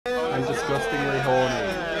I'm disgustingly horny.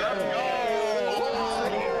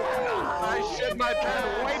 I shit my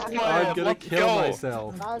pants. Wait for I'm it. gonna Let's kill go.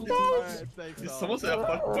 myself. Someone said I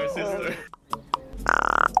fucked my sister.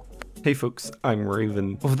 Hey folks, I'm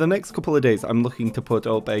Raven. Over the next couple of days, I'm looking to put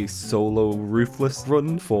up a solo Ruthless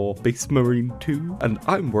run for Space Marine 2, and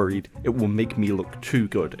I'm worried it will make me look too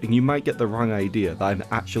good, and you might get the wrong idea that I'm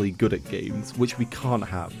actually good at games, which we can't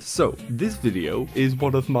have. So, this video is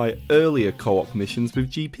one of my earlier co-op missions with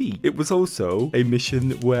GP. It was also a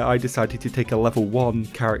mission where I decided to take a level 1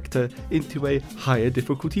 character into a higher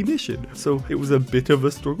difficulty mission. So, it was a bit of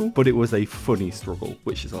a struggle, but it was a funny struggle,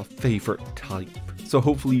 which is our favourite type. So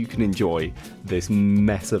hopefully you can enjoy this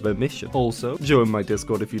mess of a mission. Also, join my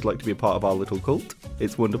Discord if you'd like to be a part of our little cult.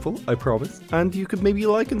 It's wonderful, I promise. And you could maybe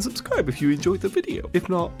like and subscribe if you enjoyed the video. If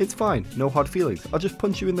not, it's fine. No hard feelings. I'll just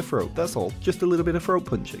punch you in the throat, that's all. Just a little bit of throat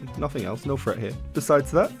punching. Nothing else, no threat here. Besides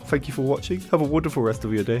that, thank you for watching. Have a wonderful rest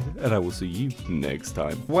of your day, and I will see you next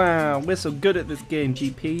time. Wow, we're so good at this game,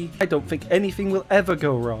 GP. I don't think anything will ever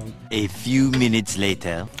go wrong. A few minutes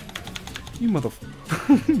later. You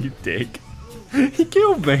you dick. He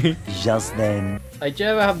killed me! Just then. Like, do you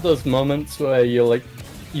ever have those moments where you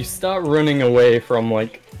start running away from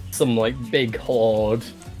some big horde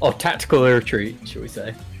or tactical retreat, shall we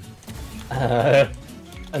say?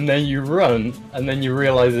 And then you run, and then you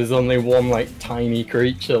realize there's only one tiny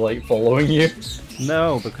creature following you.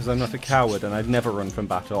 No, because I'm not a coward and I'd never run from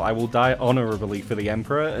battle. I will die honorably for the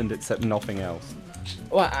Emperor and accept nothing else.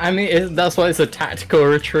 Well, I mean, that's why it's a tactical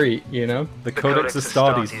retreat, you know? The Codex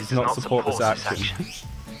Astartes does not support this action.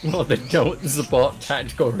 Well, they don't support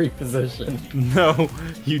tactical reposition. No,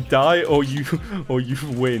 you die or you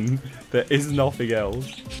win. There is nothing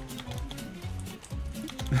else.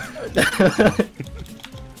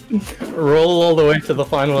 Roll all the way to the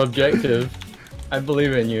final objective. I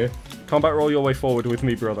believe in you. Combat roll your way forward with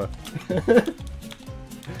me, brother.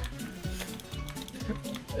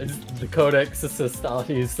 The Codex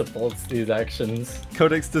Astartes supports these actions.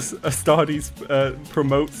 Codex Astartes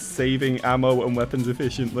promotes saving ammo and weapons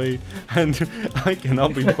efficiently, and I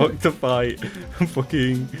cannot be fucked to fight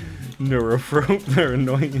fucking Neurothroat. They're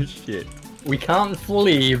annoying as shit. We can't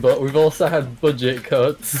flee, but we've also had budget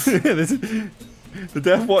cuts. The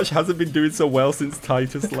Death Watch hasn't been doing so well since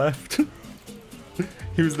Titus left.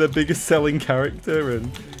 He was their biggest selling character,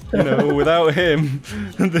 and you know, without him,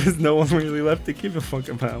 there's no one really left to give a fuck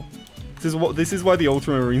about. This is why the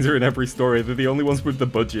Ultramarines are in every story. They're the only ones with the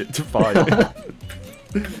budget to fight. I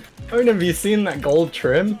mean, have you seen that gold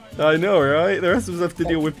trim? I know, right? The rest of us have to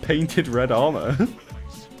deal with painted red armor.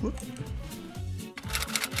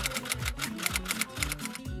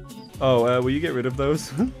 Oh, will you get rid of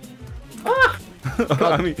those? Ah! God,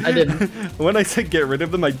 I mean, I didn't. When I said get rid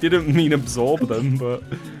of them, I didn't mean absorb them, but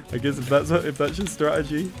I guess if that's your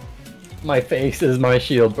strategy. My face is my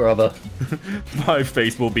shield, brother. My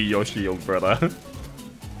face will be your shield, brother.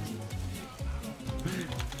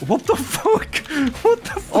 What the fuck? What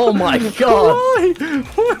the fuck? Oh my god! Why?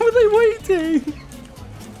 Why were they waiting?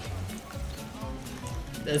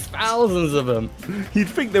 There's thousands of them. You'd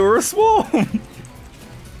think they were a swarm.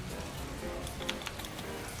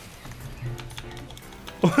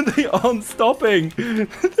 They aren't stopping.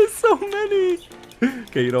 There's so many.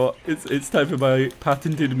 Okay, you know what? It's time for my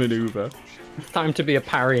patented maneuver. It's time to be a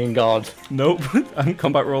parrying god. Nope, I'm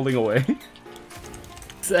combat rolling away.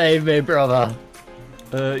 Save me, brother.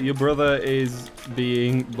 Your brother is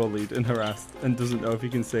being bullied and harassed and doesn't know if he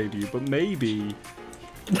can save you, but maybe.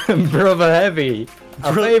 Brother Heavy,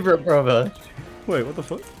 our favorite brother. Wait, what the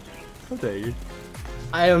fuck? How dare you?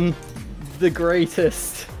 I am the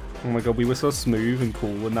greatest. Oh my god, we were so smooth and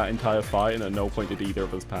cool in that entire fight, and at no point did either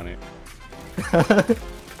of us panic.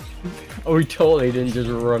 Oh, we totally didn't just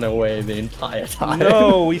run away the entire time.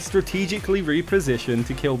 No, we strategically repositioned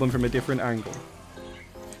to kill them from a different angle.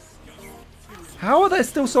 How are there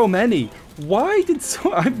still so many? Why did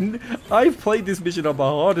I've played this mission on the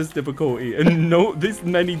hardest difficulty, and no, this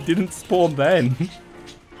many didn't spawn then.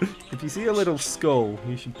 If you see a little skull,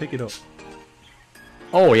 you should pick it up.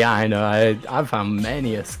 Oh yeah, I know. I've found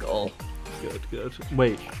many a skull. Good, good.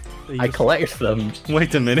 Wait. I collect them.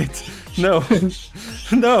 Wait a minute. No.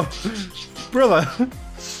 No. Brother.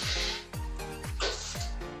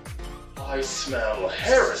 I smell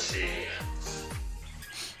heresy.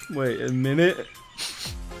 Wait a minute.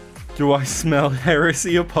 Do I smell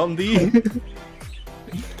heresy upon thee?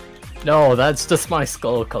 No, that's just my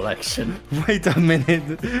skull collection. Wait a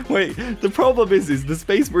minute. Wait, the problem is the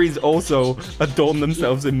Space Marines also adorn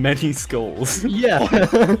themselves in many skulls. Yeah.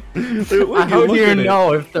 How do you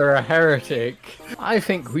know if they're a heretic? I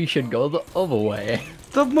think we should go the other way.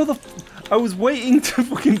 The I was waiting to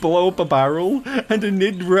fucking blow up a barrel, and a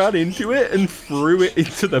Nid ran into it and threw it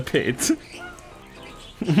into the pit.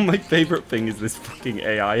 My favourite thing is this fucking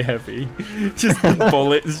AI heavy. Just the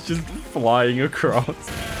bullets just flying across.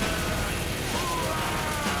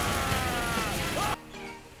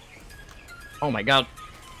 Oh my god.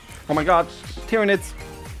 Oh my god, Tyranids!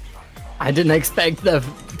 I didn't expect them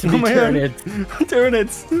to be Tyranids.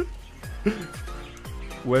 Tyranids!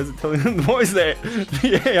 Where's it telling them? What is that?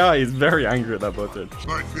 The AI is very angry at that button.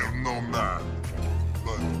 I fear no man,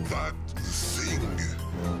 but that thing.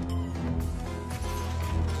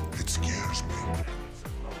 It scares me.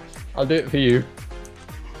 I'll do it for you.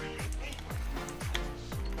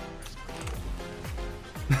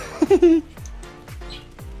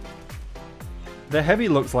 The heavy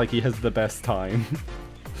looks like he has the best time.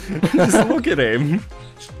 Just look at him.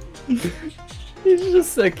 He's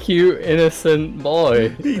just a cute, innocent boy.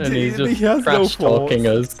 And he's just trash talking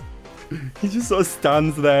us. He just sort of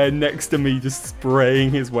stands there next to me, just spraying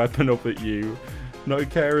his weapon up at you. No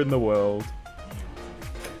care in the world.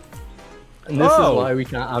 And this is why we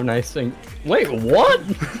can't have nice things. Wait, what?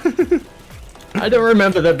 I don't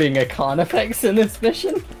remember there being a Carnifex in this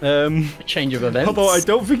mission. A change of events. Although I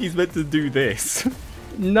don't think he's meant to do this.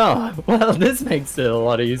 No, well, this makes it a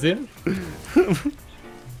lot easier.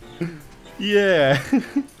 Yeah.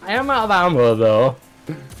 I am out of ammo, though.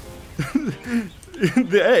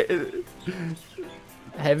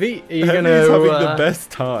 Heavy? Are you gonna... He's having the best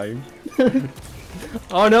time.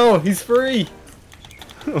 Oh no, he's free!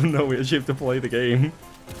 Oh no, we actually have to play the game.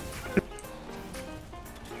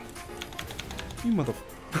 You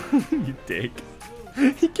you dick.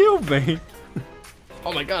 He killed me.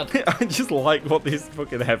 Oh my god. I just like what this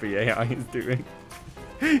fucking heavy AI is doing.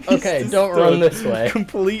 Okay, don't run this way.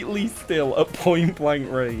 Completely still at point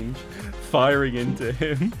blank range, firing into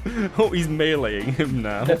him. Oh, he's meleeing him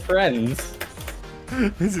now. They're friends.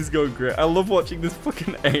 This is going great. I love watching this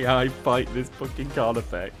fucking AI fight this fucking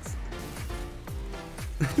Carnifex.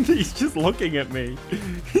 He's just looking at me.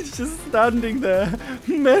 He's just standing there,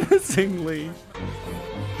 menacingly.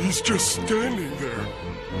 He's just standing there,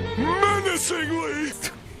 menacingly.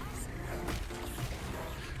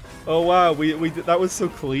 Oh wow, we did, that was so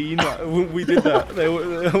clean. We did that.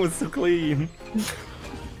 That was so clean.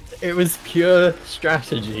 It was pure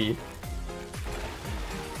strategy.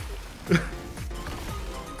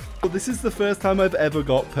 Well, this is the first time I've ever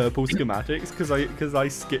got purple schematics because I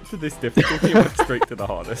skipped this difficulty and went straight to the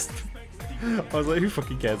hardest. I was like, who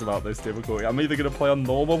fucking cares about this difficulty? I'm either gonna play on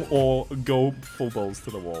normal or go full balls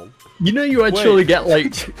to the wall. You know you actually get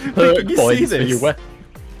like perk points for your weapon.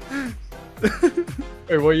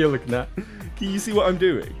 Wait, what are you looking at? Can you see what I'm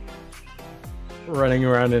doing? Running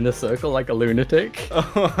around in a circle like a lunatic.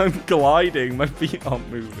 Oh, I'm gliding. My feet aren't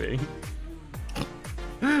moving.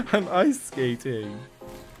 I'm ice skating.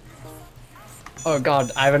 Oh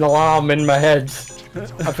god, I have an alarm in my head.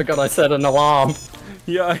 I forgot I said an alarm.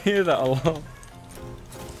 Yeah, I hear that alarm.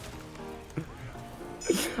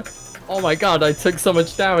 Oh my god, I took so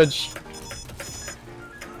much damage.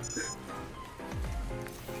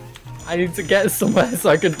 I need to get somewhere so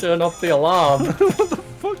I can turn off the alarm. What the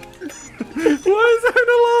fuck? Why is there an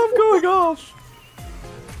alarm going off?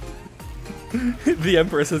 The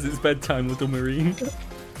Emperor says it's bedtime, little marine.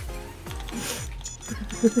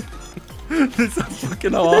 There's a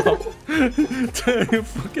fucking alarm. Turn your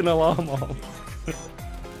fucking alarm off.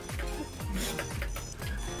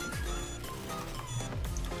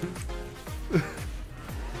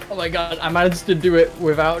 Oh my god, I managed to do it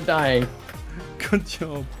without dying. Good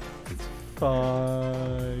job. It's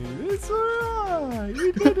fine. It's alright.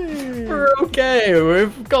 We did it. We're okay.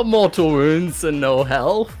 We've got mortal wounds and no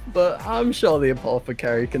health, but I'm sure the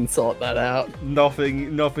apothecary can sort that out.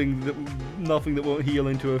 Nothing that won't heal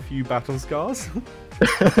into a few battle scars.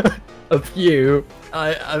 A few.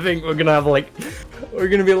 I think we're gonna have we're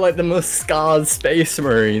gonna be like the most scarred space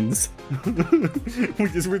marines. We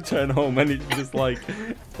just return home and it's just like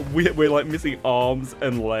we're like missing arms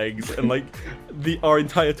and legs and like our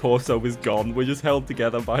entire torso is gone. We're just held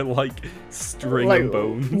together by like string and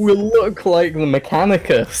bones. We look like the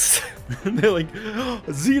Mechanicus. They're like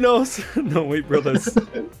Xenos. No wait, brothers.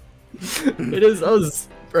 It is us,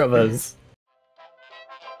 brothers.